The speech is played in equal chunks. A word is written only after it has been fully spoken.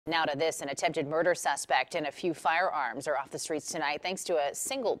Now to this, an attempted murder suspect and a few firearms are off the streets tonight thanks to a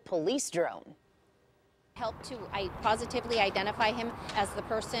single police drone. Help to positively identify him as the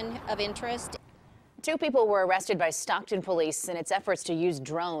person of interest. 2 people were arrested by Stockton police in its efforts to use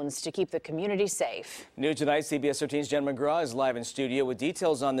drones to keep the community safe. New tonight, CBS 13's Jen McGraw is live in studio with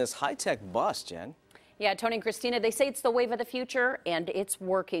details on this high-tech bust, Jen. Yeah, Tony and Christina, they say it's the wave of the future, and it's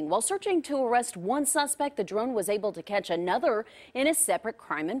working. While searching to arrest one suspect, the drone was able to catch another in a separate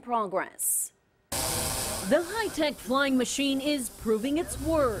crime in progress. The high-tech flying machine is proving its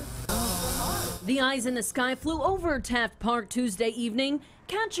worth. The eyes in the sky flew over Taft Park Tuesday evening,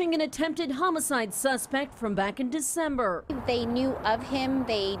 catching an attempted homicide suspect from back in December. They knew of him.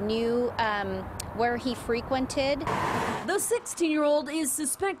 They knew where he frequented. The 16-year-old is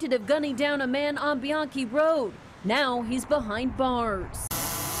suspected of gunning down a man on Bianchi Road. Now he's behind bars.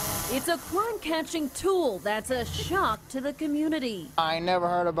 It's a crime-catching tool that's a shock to the community. I ain't never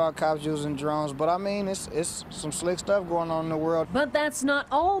heard about cops using drones, but I mean, it's some slick stuff going on in the world. But that's not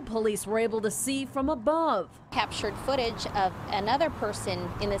all police were able to see from above. Captured footage of another person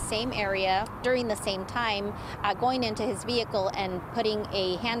in the same area during the same time going into his vehicle and putting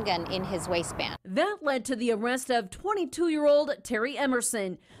a handgun in his waistband. That led to the arrest of 22-year-old Terry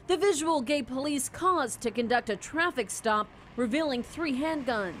Emerson. The visual gave police cause to conduct a traffic stop, revealing 3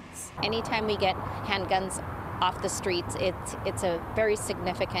 handguns. Anytime we get handguns off the streets, it's a very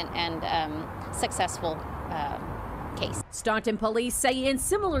significant and successful case. Stockton police say in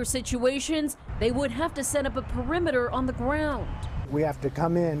similar situations, they would have to set up a perimeter on the ground. We have to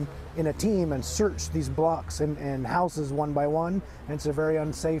come in a team and search these blocks and houses one by one, and it's a very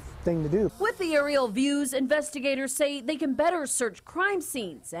unsafe thing to do. With the aerial views, investigators say they can better search crime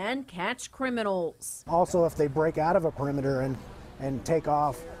scenes and catch criminals. Also, if they break out of a perimeter and take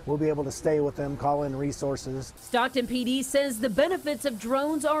off, we'll be able to stay with them, call in resources. Stockton PD says the benefits of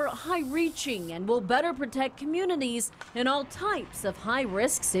drones are high-reaching and will better protect communities in all types of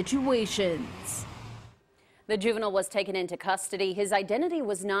high-risk situations. The juvenile was taken into custody. His identity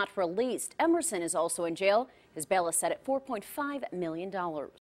was not released. Emerson is also in jail. His bail is set at $4.5 million.